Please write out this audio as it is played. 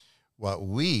What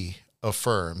we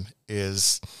affirm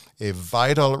is a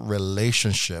vital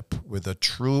relationship with a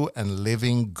true and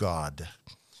living God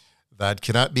that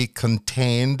cannot be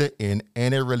contained in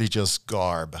any religious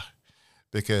garb,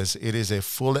 because it is a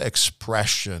full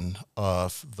expression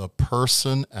of the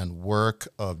person and work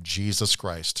of Jesus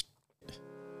Christ.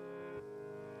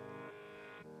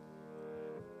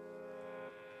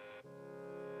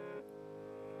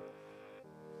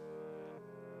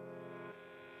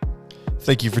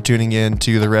 Thank you for tuning in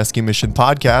to the Rescue Mission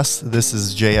Podcast. This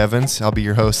is Jay Evans. I'll be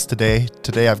your host today.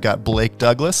 Today I've got Blake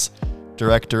Douglas,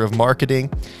 Director of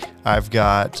Marketing. I've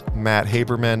got Matt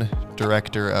Haberman,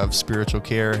 Director of Spiritual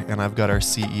Care, and I've got our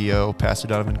CEO, Pastor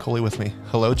Donovan Coley, with me.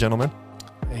 Hello, gentlemen.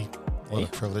 Hey. What a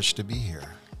privilege to be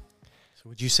here. So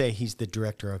would you say he's the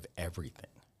director of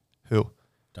everything? Who?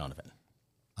 Donovan.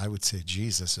 I would say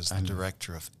Jesus is the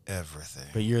director of everything.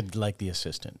 But you're like the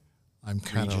assistant. I'm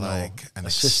kind of like an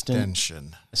assistant,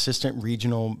 extension. Assistant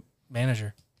regional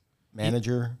manager.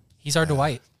 He's our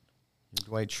Dwight.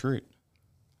 Dwight Schrute.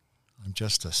 I'm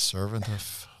just a servant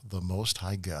of the Most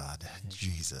High God,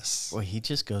 Jesus. Well, he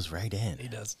just goes right in. He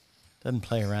does. Doesn't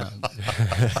play around.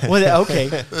 Well, okay.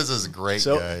 This is great,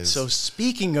 guys. So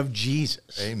speaking of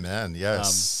Jesus. Amen,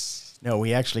 yes. No,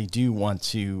 we actually do want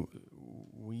to,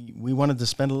 we wanted to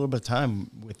spend a little bit of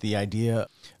time with the idea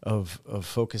of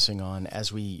focusing on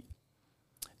as we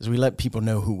let people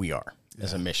know who we are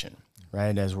as a mission,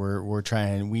 right? As we're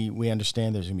trying, we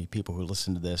understand there's going to be people who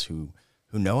listen to this who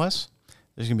know us.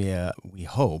 There's going to be we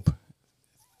hope,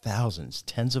 thousands,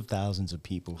 tens of thousands of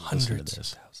people who listen to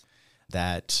this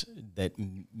that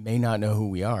may not know who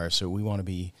we are. So we want to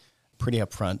be pretty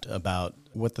upfront about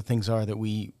what the things are that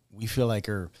we feel like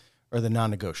are the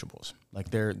non-negotiables.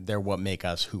 Like they're what make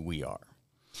us who we are.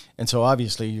 And so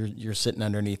obviously you're sitting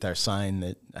underneath our sign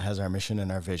that has our mission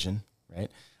and our vision, right?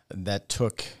 That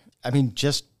took, I mean,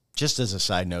 just as a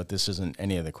side note, this isn't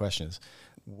any of the questions.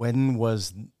 When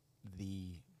was the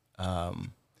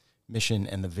mission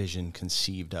and the vision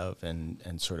conceived of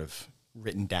and sort of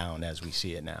written down as we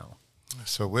see it now?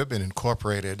 So we've been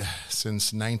incorporated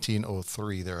since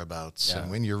 1903, thereabouts. Yeah.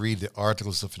 And when you read the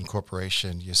Articles of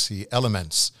Incorporation, you see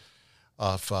elements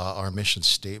of our mission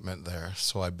statement there.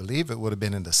 So I believe it would have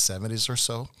been in the 70s or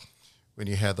so, when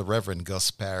you had the Reverend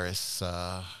Gus Paris,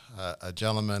 a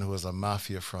gentleman who was a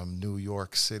mafia from New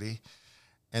York City,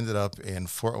 ended up in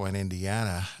Fort Wayne,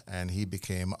 Indiana, and he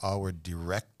became our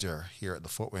director here at the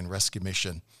Fort Wayne Rescue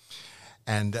Mission.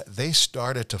 And they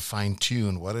started to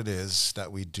fine-tune what it is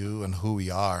that we do and who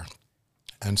we are.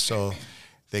 And so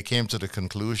they came to the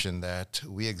conclusion that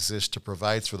we exist to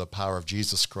provide through the power of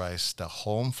Jesus Christ a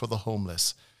home for the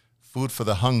homeless, food for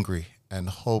the hungry, and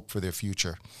hope for their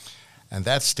future. And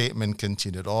that statement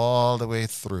continued all the way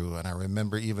through. And I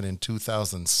remember even in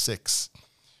 2006,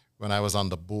 when I was on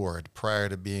the board, prior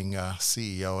to being a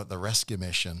CEO at the Rescue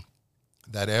Mission,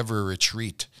 that every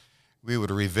retreat, we would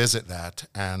revisit that.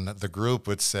 And the group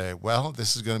would say, well,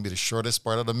 this is going to be the shortest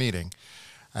part of the meeting.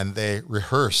 And they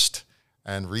rehearsed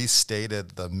and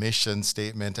restated the mission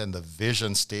statement and the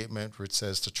vision statement, which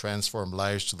says to transform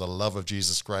lives to the love of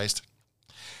Jesus Christ.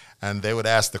 And they would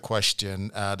ask the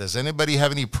question, does anybody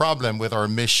have any problem with our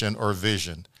mission or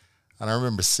vision? And I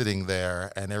remember sitting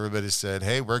there and everybody said,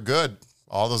 hey, we're good.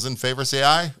 All those in favor say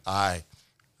aye? Aye.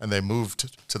 And they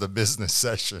moved to the business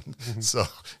session. So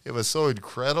it was so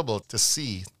incredible to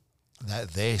see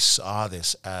that they saw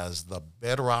this as the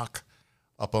bedrock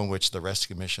upon which the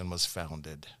Rescue Mission was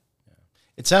founded.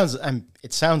 It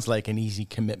sounds like an easy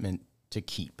commitment to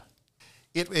keep.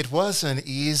 It was an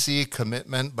easy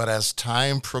commitment, but as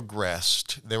time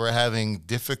progressed, they were having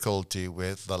difficulty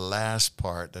with the last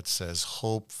part that says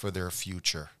hope for their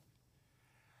future.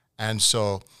 And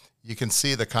so you can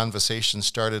see the conversation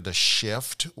started to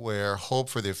shift where hope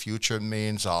for their future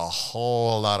means a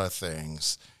whole lot of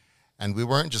things. And we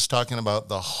weren't just talking about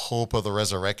the hope of the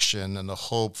resurrection and the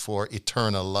hope for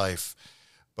eternal life,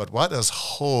 but what does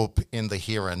hope in the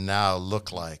here and now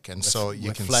look like? And so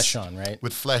you can flesh on, right?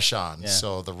 With flesh on. Yeah.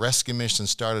 So the Rescue Mission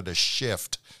started to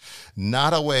shift,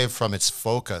 not away from its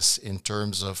focus in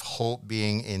terms of hope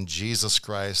being in Jesus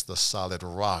Christ, the solid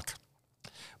rock,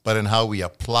 but in how we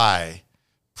apply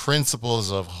principles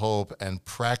of hope and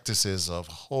practices of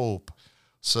hope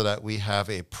so that we have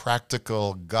a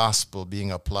practical gospel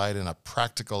being applied in a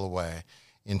practical way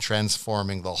in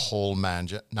transforming the whole man,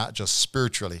 not just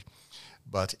spiritually,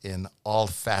 but in all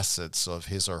facets of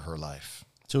his or her life.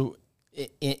 So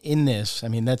in this, I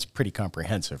mean, that's pretty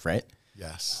comprehensive, right?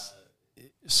 Yes.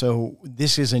 So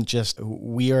this isn't just,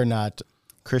 we are not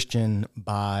Christian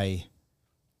by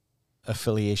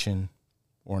affiliation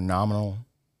or nominal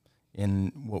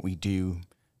in what we do.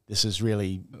 this is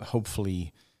really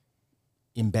hopefully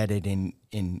embedded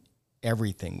in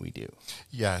everything we do.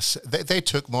 Yes, they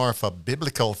took more of a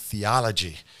biblical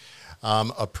theology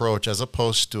approach as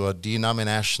opposed to a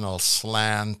denominational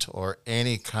slant or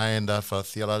any kind of a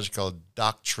theological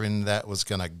doctrine that was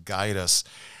going to guide us.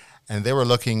 And they were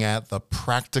looking at the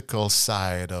practical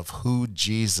side of who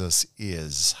Jesus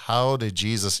is. How did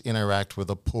Jesus interact with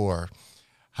the poor?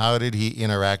 How did he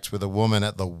interact with the woman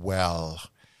at the well?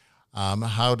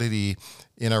 How did he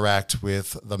interact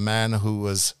with the man who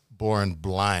was born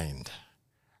blind?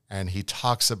 And he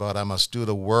talks about, I must do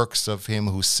the works of him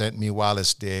who sent me while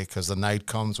it's day, because the night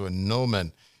comes when no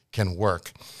man can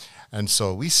work. And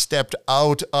so we stepped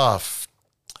out of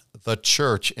the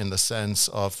church in the sense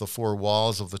of the four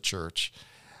walls of the church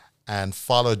and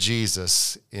followed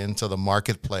Jesus into the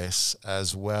marketplace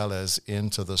as well as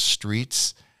into the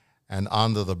streets and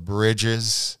onto the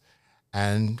bridges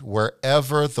and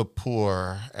wherever the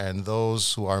poor and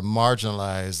those who are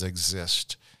marginalized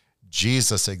exist.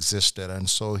 Jesus existed, and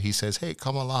so he says, hey,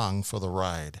 come along for the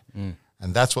ride. And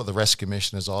that's what the Rescue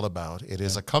Mission is all about. It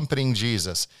is accompanying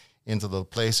Jesus into the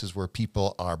places where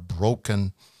people are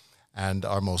broken and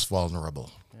are most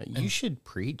vulnerable. You should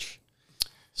preach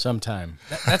sometime.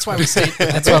 That's why we stayed.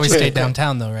 That's why we stayed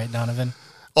downtown, though, right, Donovan?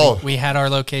 Oh, we had our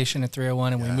location at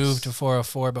 301, and Yes. we moved to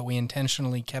 404, but we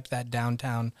intentionally kept that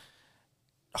downtown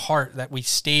heart. That we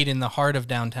stayed in the heart of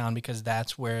downtown because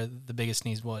that's where the biggest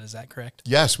need was. Is that correct?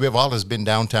 yes, we have always been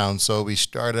downtown. So we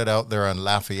started out there on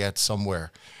Lafayette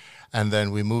somewhere, and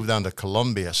then we moved down to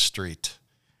Columbia Street.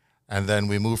 And then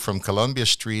we moved from Columbia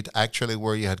Street, actually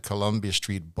where you had Columbia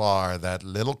Street Bar, that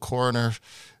little corner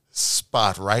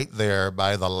spot right there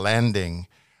by the landing.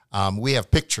 We have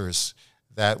pictures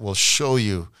that will show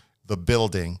you the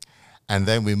building. And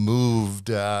then we moved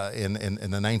in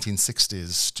the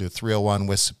 1960s to 301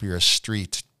 West Superior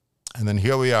Street. And then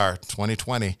here we are,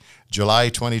 2020, July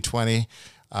 2020.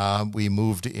 We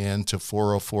moved into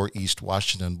 404 East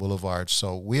Washington Boulevard.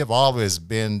 So we have always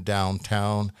been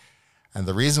downtown. And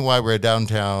the reason why we're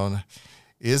downtown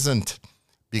isn't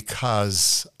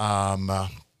because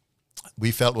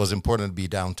we felt it was important to be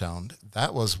downtown.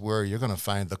 That was where you're going to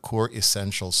find the core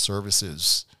essential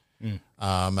services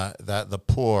that the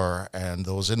poor and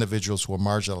those individuals who are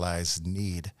marginalized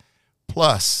need.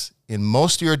 Plus, in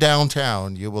most of your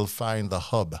downtown, you will find the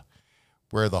hub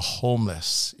where the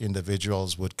homeless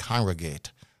individuals would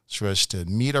congregate so as to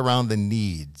meet around the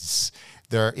needs.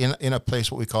 They're in a place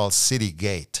what we call City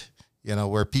Gate,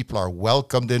 where people are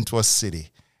welcomed into a city.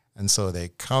 And so they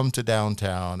come to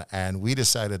downtown, and we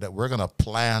decided that we're going to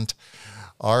plant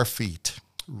our feet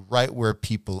right where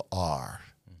people are.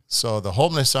 So the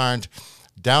homeless aren't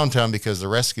downtown because the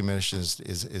rescue mission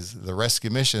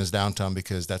is downtown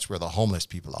because that's where the homeless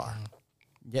people are.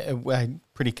 Yeah,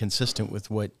 pretty consistent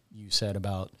with what you said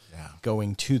about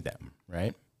going to them,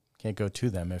 right? Can't go to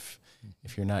them if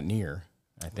you're not near,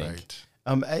 I think.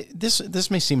 Right.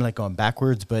 This may seem like going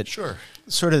backwards, but Sure.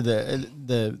 Sort of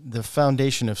the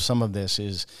foundation of some of this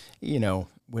is, we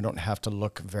don't have to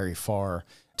look very far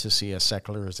to see a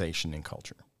secularization in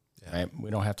culture, right? We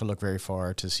don't have to look very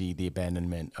far to see the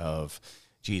abandonment of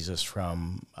Jesus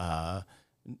from, let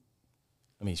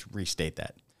me restate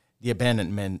that, the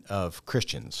abandonment of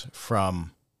Christians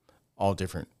from all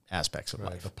different aspects of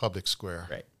life. The public square.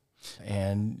 Right.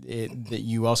 And that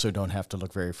you also don't have to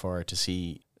look very far to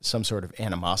see some sort of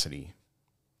animosity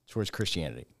towards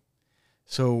Christianity.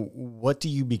 So what do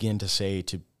you begin to say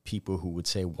to people who would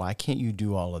say, why can't you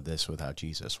do all of this without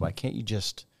Jesus? Why can't you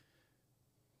just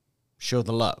show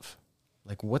the love?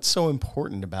 Like, what's so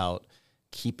important about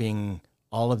keeping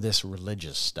all of this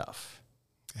religious stuff,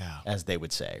 as they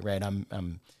would say, right?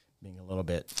 I'm being a little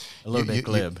bit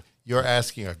glib. You're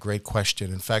asking a great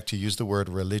question. In fact, you use the word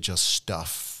religious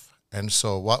stuff. And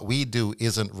so what we do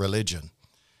isn't religion.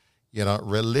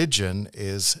 Religion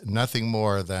is nothing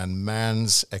more than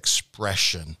man's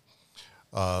expression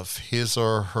of his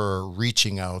or her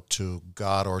reaching out to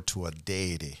God or to a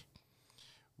deity.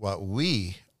 What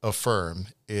we affirm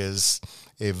is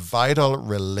a vital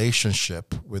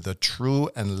relationship with a true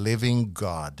and living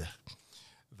God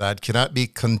that cannot be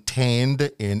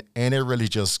contained in any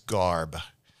religious garb,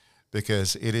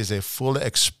 because it is a full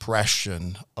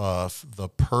expression of the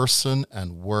person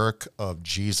and work of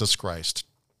Jesus Christ.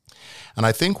 And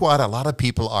I think what a lot of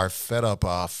people are fed up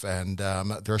of and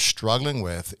they're struggling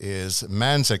with is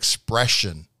man's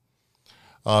expression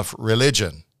of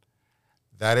religion.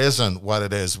 That isn't what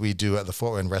it is we do at the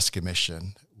Fort Wayne Rescue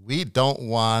Mission. We don't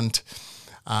want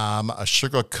a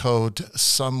sugarcoat,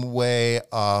 some way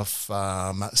of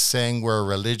saying we're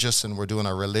religious and we're doing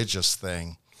a religious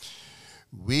thing.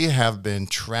 We have been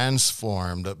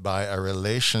transformed by a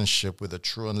relationship with the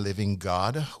true and living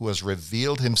God who has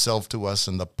revealed himself to us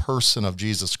in the person of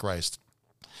Jesus Christ.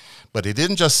 But he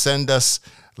didn't just send us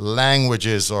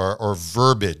languages or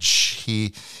verbiage.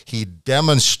 He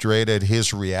demonstrated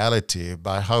his reality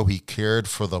by how he cared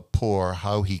for the poor,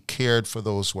 how he cared for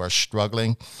those who are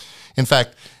struggling. In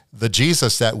fact, the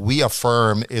Jesus that we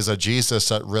affirm is a Jesus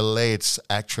that relates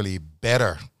actually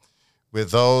better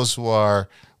with those who are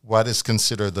what is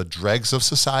considered the dregs of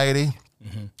society.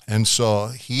 Mm-hmm. And so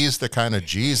he's the kind of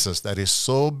Jesus that is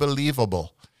so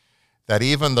believable that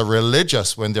even the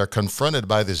religious, when they're confronted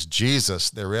by this Jesus,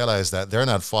 they realize that they're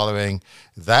not following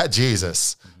that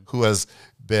Jesus who has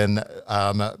been,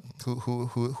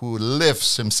 who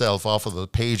lifts himself off of the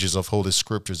pages of Holy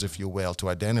Scriptures, if you will, to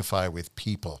identify with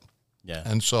people. Yeah.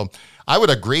 And so I would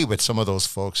agree with some of those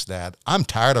folks that I'm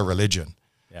tired of religion.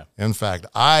 Yeah. In fact,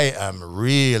 I am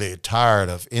really tired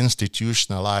of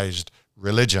institutionalized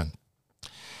religion.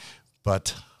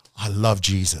 But I love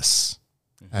Jesus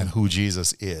and who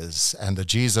Jesus is and the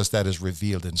Jesus that is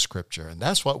revealed in Scripture. And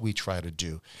that's what we try to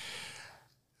do.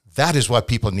 That is what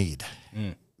people need.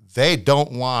 They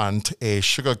don't want a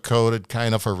sugar-coated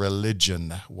kind of a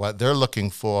religion. What they're looking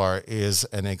for is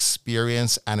an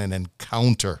experience and an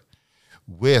encounter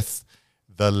with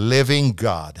the living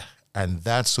God. And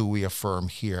that's who we affirm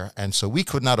here. And so we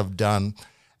could not have done,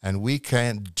 and we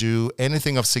can't do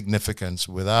anything of significance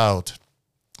without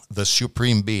the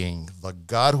supreme being, the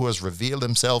God who has revealed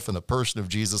himself in the person of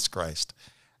Jesus Christ.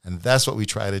 And that's what we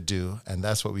try to do, and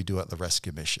that's what we do at the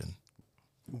Rescue Mission.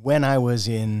 When I was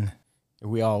in,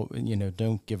 we all,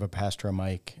 don't give a pastor a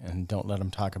mic and don't let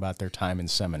them talk about their time in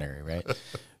seminary, right?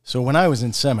 So when I was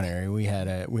in seminary, we had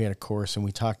a course, and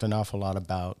we talked an awful lot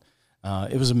about,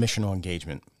 it was a missional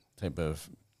engagement type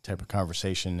of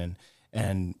conversation,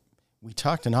 and we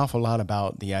talked an awful lot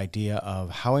about the idea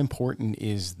of how important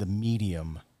is the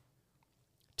medium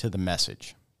to the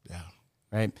message. Yeah.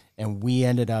 Right. And we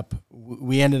ended up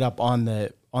on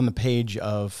the page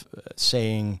of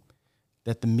saying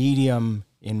that the medium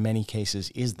in many cases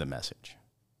is the message.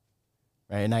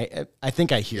 Right. And I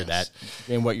think I hear that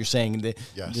in what you're saying.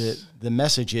 The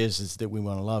message is that we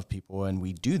want to love people, and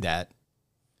we do that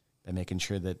by making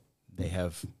sure that they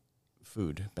have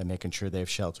food, by making sure they have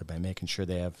shelter, by making sure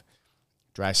they have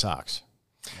dry socks.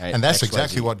 Right? And that's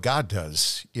exactly what God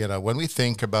does. When we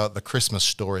think about the Christmas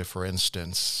story, for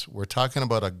instance, we're talking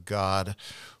about a God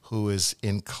who is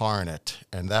incarnate,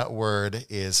 and that word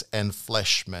is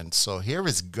enfleshment. So here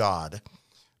is God,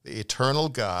 the eternal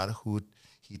God, who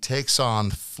he takes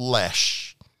on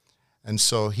flesh. And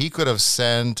so he could have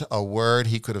sent a word,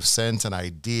 he could have sent an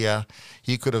idea,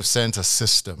 he could have sent a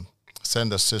system.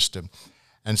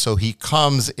 And so he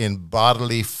comes in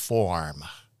bodily form.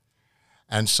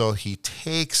 And so he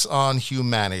takes on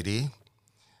humanity,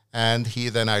 and he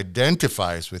then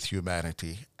identifies with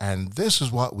humanity. And this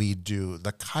is what we do,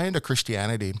 the kind of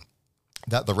Christianity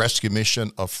that the Rescue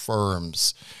Mission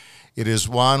affirms. It is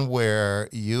one where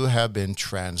you have been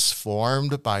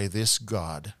transformed by this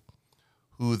God,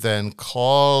 who then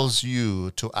calls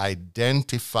you to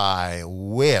identify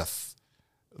with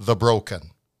the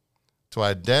broken, to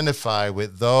identify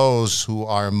with those who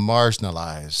are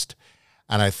marginalized.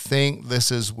 And I think this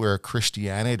is where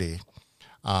Christianity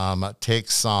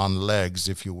takes on legs,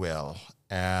 if you will,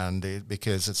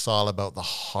 because it's all about the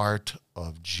heart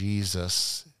of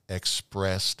Jesus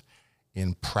expressed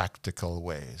in practical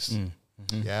ways.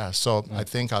 Mm-hmm. Yeah, so I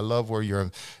think I love where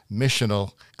your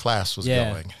missional class was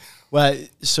going. Well,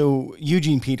 so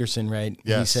Eugene Peterson, right?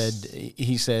 Yes.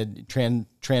 He said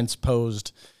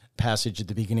transposed passage at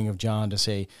the beginning of John to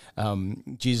say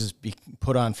Jesus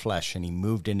put on flesh and he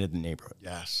moved into the neighborhood.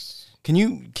 Yes. Can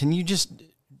you just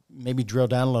maybe drill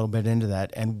down a little bit into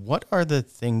that? And what are the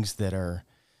things that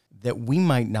we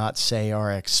might not say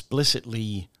are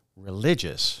explicitly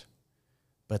religious,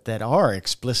 but that are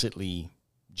explicitly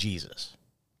Jesus?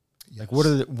 Yes. Like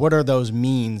what are those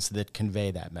means that convey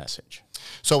that message?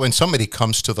 So when somebody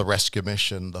comes to the Rescue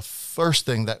Mission, the first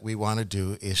thing that we want to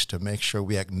do is to make sure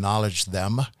we acknowledge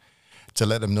them, to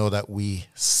let them know that we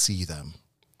see them.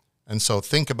 And so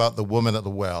think about the woman at the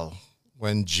well.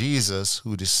 When Jesus,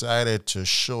 who decided to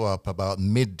show up about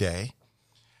midday,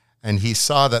 and he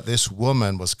saw that this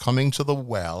woman was coming to the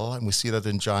well, and we see that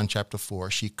in John chapter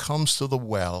 4, she comes to the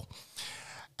well,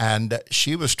 and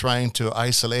she was trying to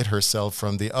isolate herself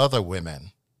from the other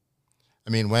women. I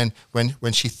mean,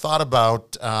 when she thought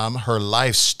about her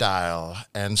lifestyle,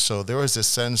 and so there was a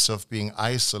sense of being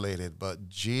isolated, but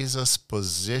Jesus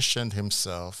positioned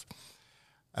himself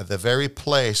at the very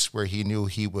place where he knew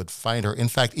he would find her. In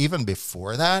fact, even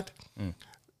before that,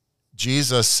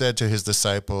 Jesus said to his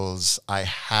disciples, I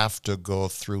have to go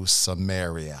through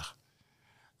Samaria.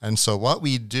 And so what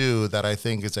we do that I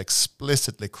think is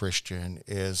explicitly Christian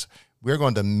is we're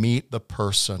going to meet the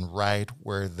person right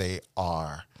where they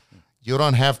are. You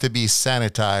don't have to be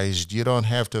sanitized. You don't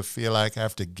have to feel like I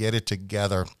have to get it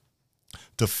together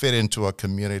to fit into a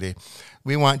community.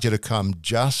 We want you to come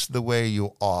just the way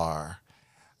you are.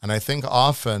 And I think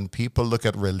often people look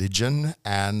at religion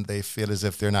and they feel as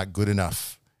if they're not good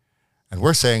enough. And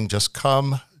we're saying just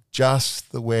come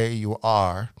just the way you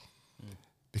are,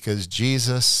 because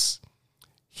Jesus,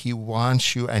 he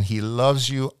wants you and he loves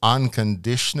you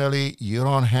unconditionally. You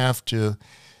don't have to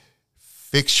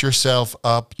fix yourself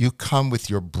up. You come with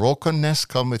your brokenness,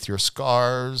 come with your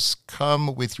scars,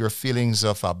 come with your feelings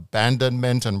of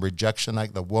abandonment and rejection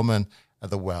like the woman at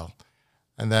the well.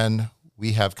 And then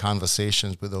we have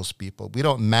conversations with those people. We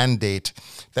don't mandate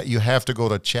that you have to go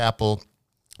to chapel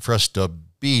for us to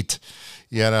beat,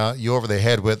 you over the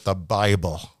head with the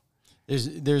Bible.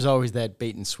 There's always that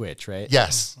bait and switch, right?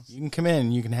 Yes. You can come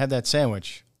in, you can have that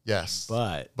sandwich. Yes.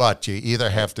 But you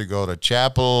either have to go to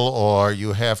chapel or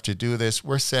you have to do this.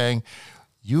 We're saying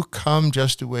you come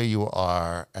just the way you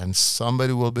are, and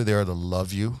somebody will be there to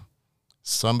love you.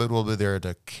 Somebody will be there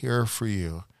to care for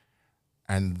you.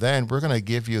 And then we're going to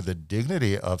give you the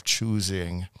dignity of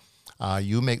choosing.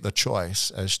 You make the choice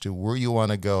as to where you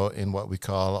want to go in what we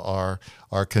call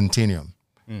our continuum.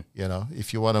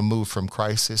 If you want to move from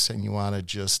crisis and you want to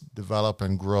just develop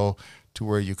and grow to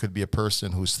where you could be a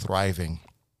person who's thriving,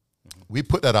 we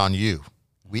put that on you.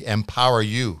 We empower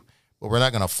you, but we're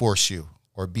not going to force you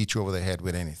or beat you over the head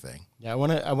with anything. Yeah, I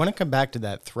want to come back to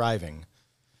that thriving.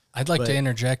 I'd like to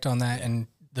interject on that. And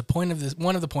the point of this,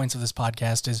 one of the points of this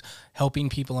podcast is helping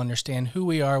people understand who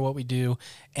we are, what we do,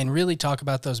 and really talk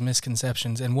about those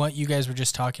misconceptions and what you guys were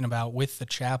just talking about with the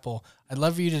chapel. I'd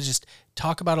love for you to just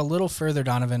talk about a little further,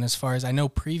 Donovan, as far as I know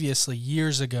previously,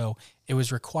 years ago, it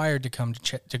was required to come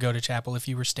to go to chapel if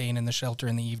you were staying in the shelter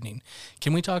in the evening.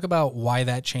 Can we talk about why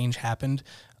that change happened?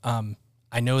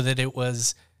 I know that it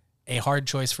was a hard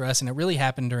choice for us, and it really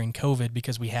happened during COVID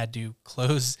because we had to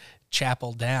close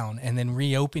chapel down, and then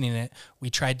reopening it, we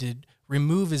tried to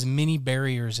remove as many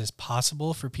barriers as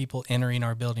possible for people entering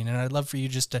our building. And I'd love for you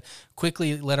just to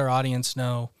quickly let our audience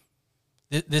know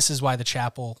this is why the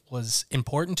chapel was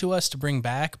important to us to bring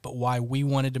back, but why we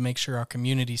wanted to make sure our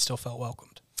community still felt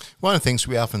welcomed. One of the things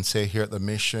we often say here at the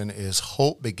Mission is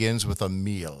hope begins with a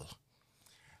meal.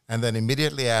 And then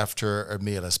immediately after a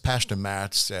meal, as Pastor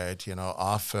Matt said,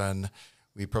 often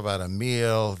we provide a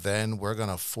meal, then we're going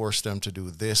to force them to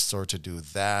do this or to do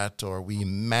that, or we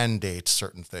mandate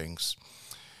certain things.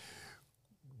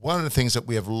 One of the things that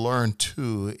we have learned,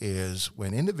 too, is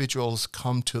when individuals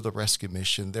come to the Rescue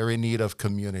Mission, they're in need of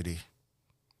community.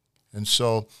 And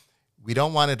so we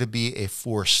don't want it to be a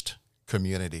forced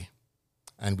community.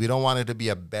 And we don't want it to be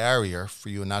a barrier for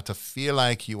you not to feel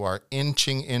like you are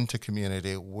inching into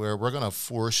community where we're going to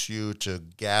force you to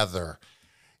gather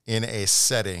in a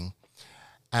setting.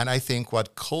 And I think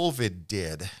what COVID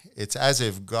did, it's as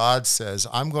if God says,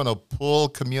 I'm going to pull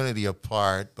community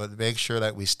apart, but make sure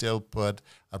that we still put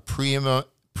a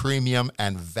premium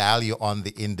and value on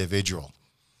the individual.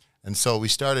 And so we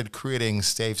started creating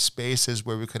safe spaces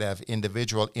where we could have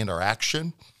individual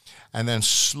interaction. And then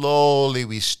slowly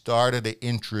we started to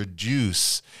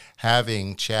introduce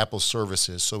having chapel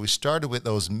services. So we started with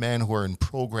those men who are in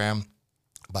program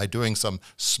by doing some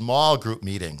small group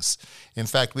meetings. In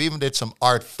fact, we even did some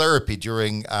art therapy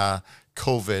during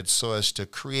COVID so as to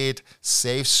create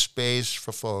safe space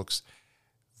for folks.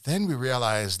 Then we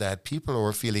realized that people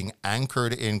were feeling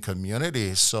anchored in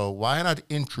community, so why not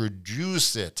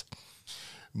introduce it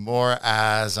more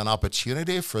as an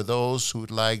opportunity for those who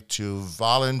would like to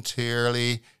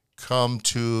voluntarily come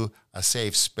to a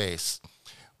safe space.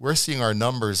 We're seeing our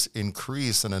numbers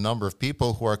increase and a number of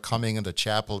people who are coming into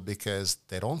chapel because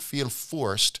they don't feel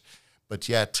forced, but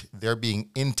yet they're being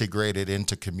integrated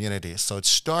into community. So it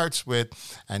starts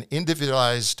with an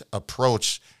individualized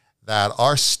approach that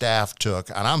our staff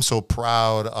took. And I'm so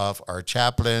proud of our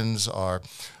chaplains, our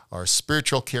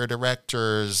spiritual care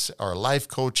directors, our life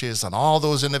coaches, and all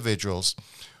those individuals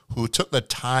who took the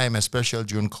time, especially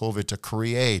during COVID, to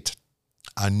create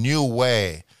a new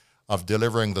way of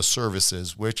delivering the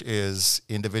services, which is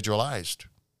individualized,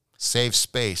 safe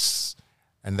space,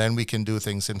 and then we can do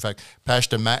things. In fact,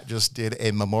 Pastor Matt just did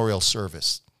a memorial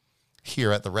service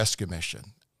here at the Rescue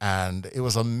Mission, and it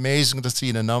was amazing to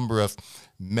see the number of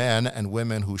men and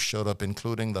women who showed up,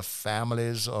 including the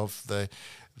families of the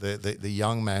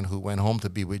young man who went home to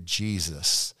be with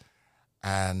Jesus.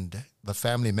 And the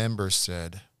family members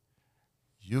said,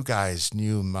 "You guys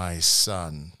knew my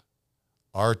son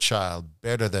our child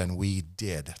better than we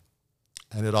did.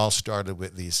 And it all started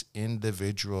with these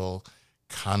individual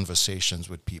conversations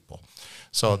with people.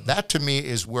 So that to me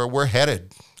is where we're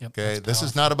headed. Yep, Okay, that's this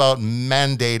is not about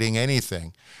mandating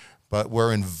anything, but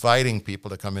we're inviting people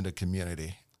to come into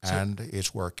community, and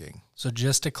it's working. So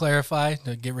just to clarify,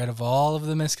 to get rid of all of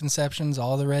the misconceptions,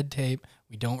 all the red tape,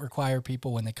 we don't require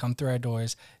people when they come through our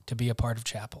doors to be a part of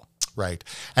chapel. Right.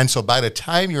 And so by the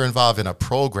time you're involved in a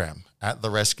program at the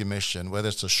Rescue Mission, whether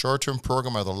it's a short-term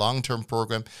program or the long-term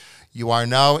program, you are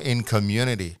now in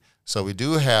community. So we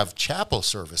do have chapel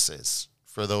services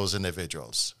for those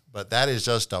individuals, but that is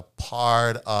just a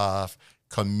part of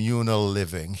communal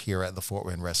living here at the Fort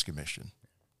Wayne Rescue Mission.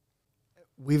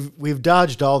 We've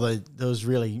dodged all those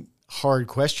really hard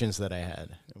questions that I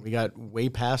had. We got way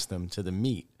past them to the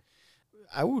meat.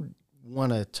 I would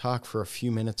want to talk for a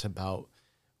few minutes about,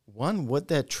 one, what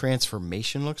that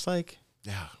transformation looks like.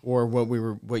 Yeah. Or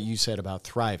what you said about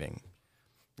thriving.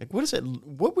 Like,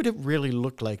 what would it really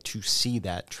look like to see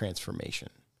that transformation?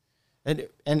 And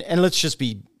let's just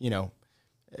be,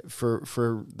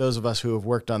 for those of us who have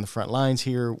worked on the front lines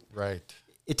here, right,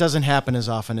 it doesn't happen as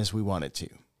often as we want it to,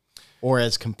 or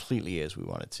as completely as we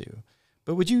want it to.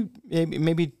 But would you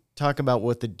maybe talk about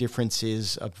what the difference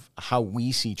is of how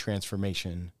we see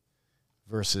transformation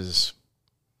versus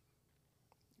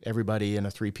everybody in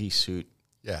a three-piece suit?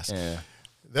 Yes.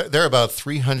 There are about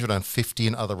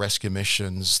 315 other rescue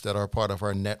missions that are part of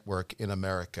our network in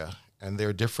America, and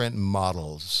they're different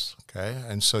models, okay?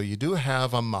 And so you do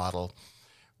have a model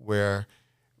where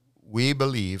we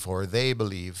believe, or they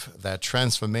believe, that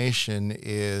transformation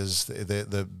is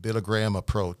the Billy Graham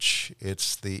approach.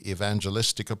 It's the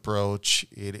evangelistic approach.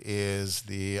 It is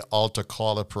the altar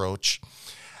call approach.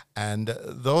 And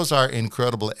those are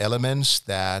incredible elements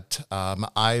that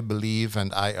I believe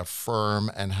and I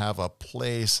affirm and have a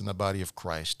place in the body of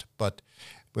Christ. But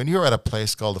when you're at a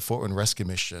place called the Fort Wayne Rescue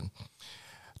Mission,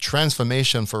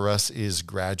 transformation for us is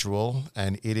gradual,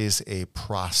 and it is a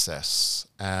process.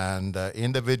 And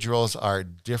individuals are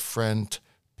different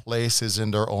places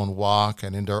in their own walk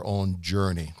and in their own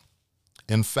journey.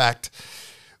 In fact,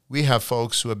 we have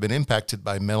folks who have been impacted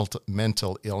by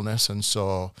mental illness, and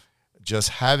so just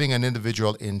having an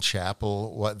individual in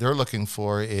chapel, what they're looking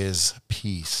for is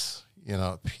peace,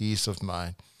 peace of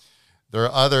mind. There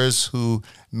are others who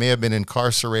may have been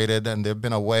incarcerated and they've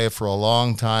been away for a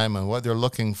long time, and what they're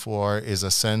looking for is a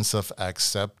sense of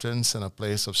acceptance and a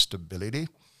place of stability.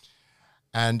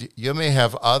 And you may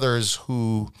have others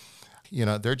who,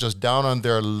 they're just down on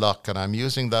their luck, and I'm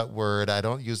using that word. I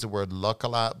don't use the word luck a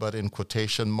lot, but in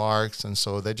quotation marks, and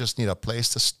so they just need a place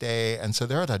to stay, and so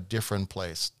they're at a different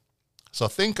place. So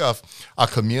think of a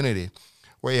community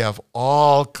where you have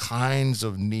all kinds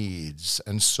of needs.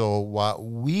 And so what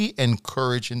we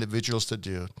encourage individuals to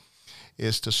do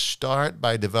is to start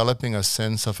by developing a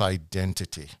sense of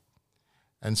identity.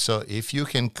 And so if you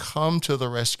can come to the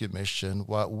rescue mission,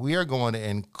 what we are going to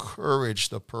encourage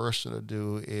the person to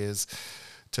do is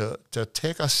to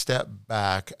take a step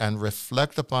back and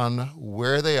reflect upon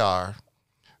where they are,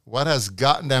 what has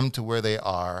gotten them to where they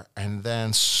are, and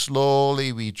then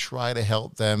slowly we try to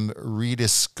help them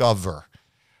rediscover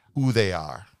who they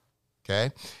are,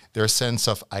 okay? Their sense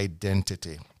of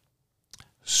identity.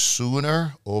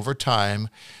 Sooner, over time,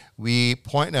 we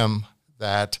point them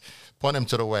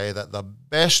to the way that the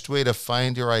best way to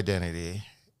find your identity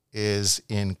is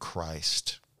in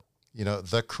Christ,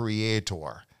 the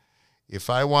Creator. If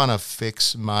I want to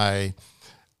fix my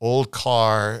old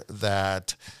car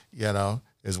that,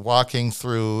 is walking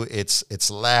through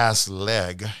its last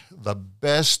leg, the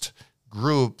best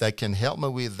group that can help me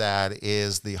with that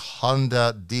is the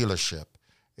Honda dealership.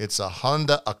 It's a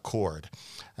Honda Accord.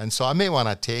 And so I may want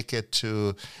to take it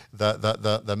to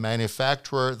the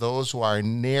manufacturer, those who are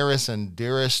nearest and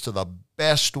dearest to the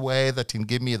best way that can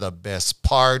give me the best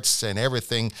parts and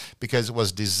everything, because it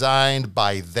was designed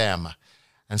by them.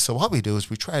 And so what we do is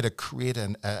we try to create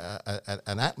an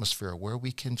atmosphere where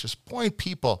we can just point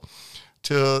people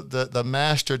to the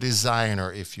master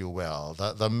designer, if you will,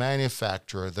 the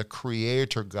manufacturer, the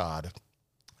creator God.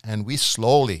 And we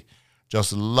slowly,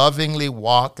 just lovingly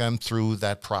walk them through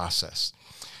that process.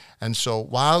 And so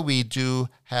while we do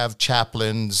have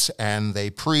chaplains and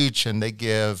they preach and they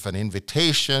give an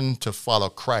invitation to follow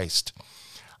Christ,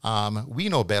 we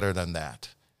know better than that.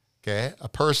 Okay? A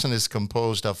person is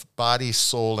composed of body,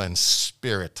 soul, and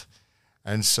spirit.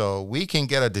 And so we can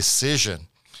get a decision,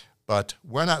 but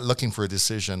we're not looking for a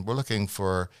decision. We're looking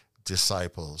for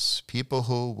disciples, people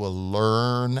who will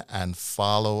learn and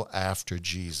follow after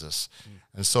Jesus.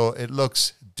 And so it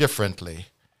looks differently.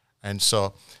 And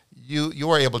so you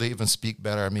are able to even speak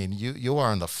better. I mean, you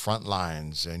are on the front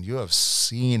lines, and you have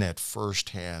seen it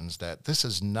firsthand that this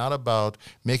is not about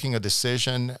making a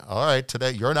decision. All right,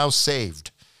 today you're now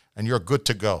saved and you're good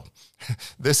to go.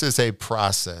 This is a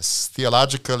process.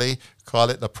 Theologically, call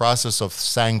it the process of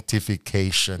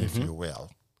sanctification, if you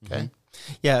will. Okay.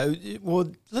 Yeah.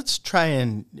 Well, let's try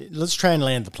and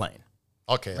land the plane.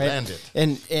 Okay, right? land it.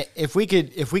 And if we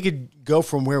could go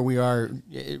from where we are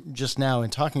just now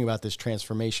and talking about this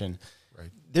transformation,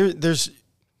 right?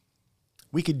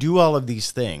 We could do all of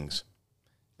these things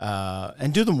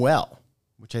and do them well,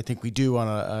 which I think we do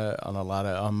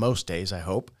on most days, I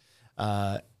hope.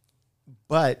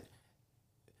 But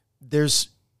there's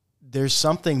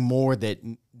something more that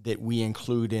we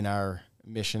include in our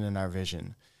mission and our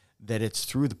vision, that it's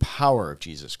through the power of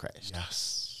Jesus Christ.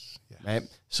 Yes. Right.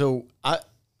 So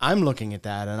I'm looking at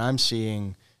that, and I'm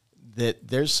seeing that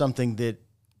there's something that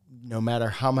no matter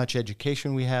how much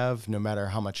education we have, no matter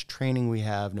how much training we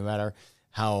have, no matter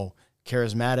how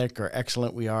charismatic or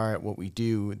excellent we are at what we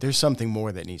do, there's something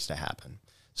more that needs to happen.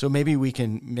 So maybe we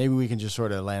can just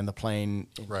sort of land the plane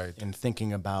right. in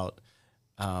thinking about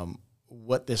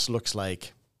what this looks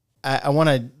like. I want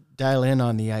to dial in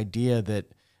on the idea that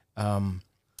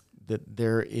that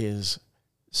there is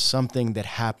something that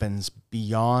happens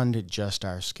beyond just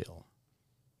our skill.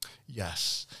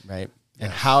 Yes. Right.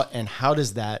 Yes. And how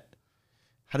does that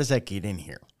get in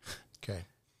here? Okay.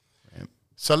 Right.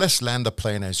 So let's land the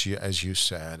plane, as you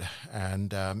said,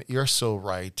 and you're so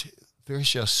right. There's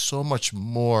just so much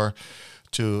more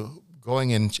to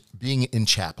being in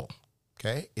chapel.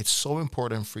 Okay. It's so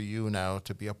important for you now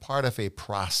to be a part of a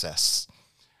process,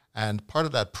 and part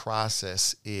of that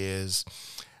process is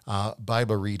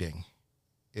Bible reading.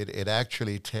 It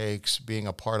actually takes being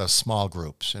a part of small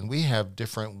groups. And we have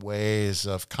different ways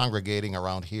of congregating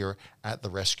around here at the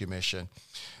Rescue Mission.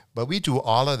 But we do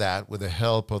all of that with the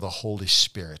help of the Holy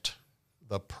Spirit,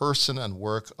 the person and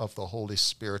work of the Holy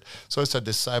Spirit. So it's a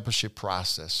discipleship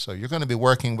process. So you're going to be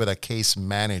working with a case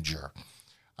manager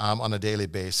on a daily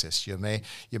basis. You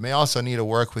may also need to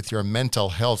work with your mental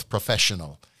health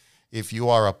professional. If you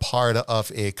are a part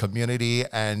of a community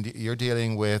and you're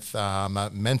dealing with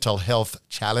mental health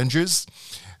challenges,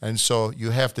 and so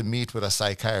you have to meet with a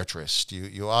psychiatrist,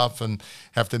 you often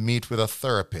have to meet with a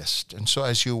therapist. And so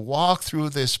as you walk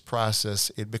through this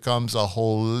process, it becomes a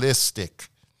holistic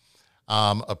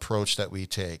approach that we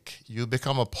take. You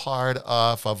become a part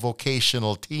of a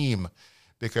vocational team,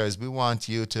 because we want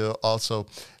you to also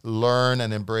learn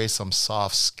and embrace some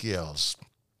soft skills.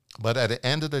 But at the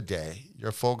end of the day,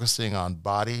 you're focusing on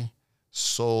body,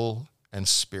 soul, and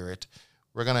spirit.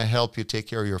 We're going to help you take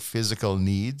care of your physical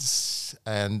needs,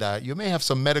 and you may have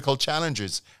some medical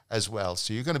challenges as well.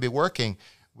 So you're going to be working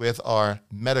with our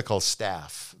medical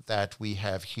staff that we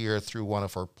have here through one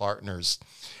of our partners.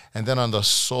 And then on the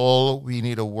soul, we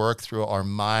need to work through our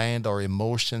mind, our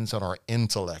emotions, and our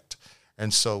intellect.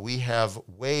 And so we have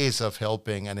ways of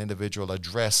helping an individual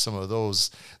address some of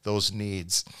those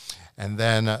needs. And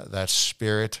then that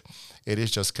spirit, it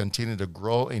is just continue to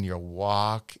grow in your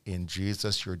walk in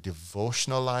Jesus, your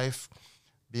devotional life,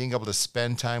 being able to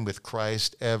spend time with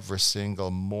Christ every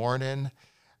single morning.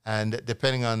 And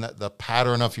depending on the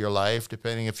pattern of your life,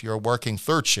 depending if you're working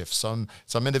third shift, some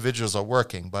individuals are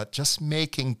working, but just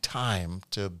making time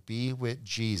to be with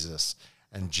Jesus,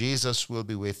 and Jesus will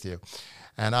be with you.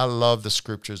 And I love the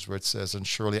scriptures where it says, and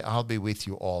surely I'll be with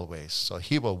you always. So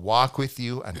he will walk with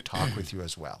you and talk with you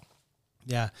as well.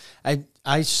 Yeah,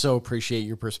 I so appreciate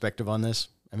your perspective on this.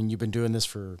 I mean, you've been doing this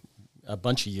for a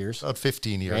bunch of years. About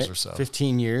 15 years, right? Or so.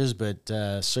 15 years, but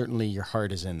certainly your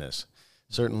heart is in this.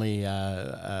 Certainly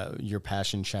your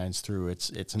passion shines through.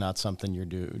 It's not something you're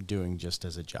doing just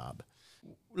as a job.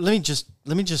 Let me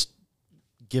just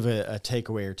give a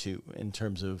takeaway or two in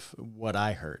terms of what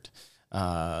I heard.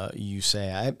 You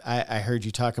say, I heard you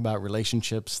talk about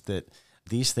relationships, that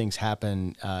these things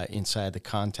happen inside the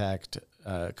context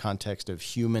of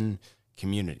human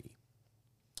community.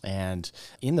 And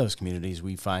in those communities,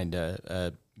 we find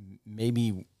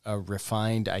maybe a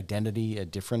refined identity, a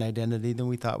different identity than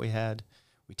we thought we had.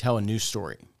 We tell a new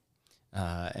story.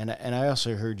 And I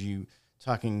also heard you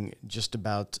talking just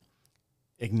about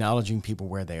acknowledging people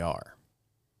where they are,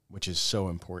 which is so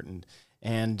important,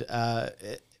 and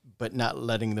but not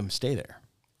letting them stay there,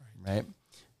 right?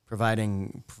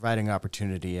 Providing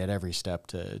opportunity at every step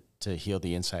to heal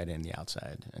the inside and the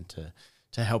outside, and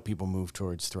to help people move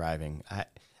towards thriving.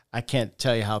 I can't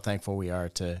tell you how thankful we are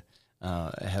to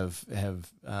have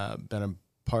been a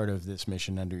part of this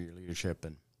mission under your leadership,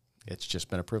 and it's just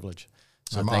been a privilege.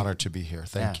 So I'm honored to be here.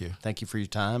 Thank you. Thank you for your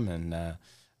time, and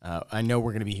I know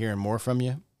we're going to be hearing more from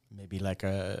you maybe like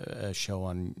a show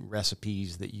on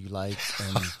recipes that you like,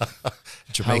 and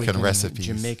Jamaican recipes.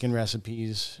 Jamaican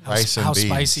recipes. Rice and how beans.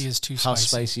 spicy is too How spicy?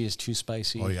 spicy is too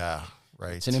spicy? Oh yeah,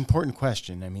 right. It's an important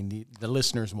question. I mean, the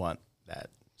listeners want that.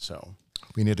 So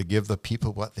We need to give the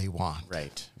people what they want.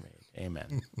 right.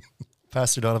 Amen.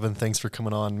 Pastor Donovan, thanks for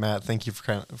coming on. Matt, thank you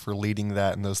for leading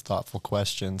that and those thoughtful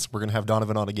questions. We're going to have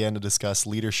Donovan on again to discuss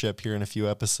leadership here in a few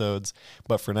episodes.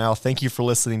 But for now, thank you for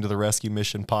listening to the Rescue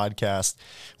Mission podcast.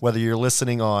 Whether you're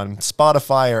listening on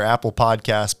Spotify or Apple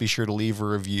Podcasts, be sure to leave a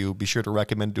review. Be sure to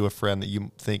recommend to a friend that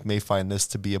you think may find this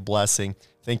to be a blessing.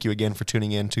 Thank you again for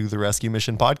tuning in to the Rescue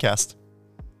Mission podcast.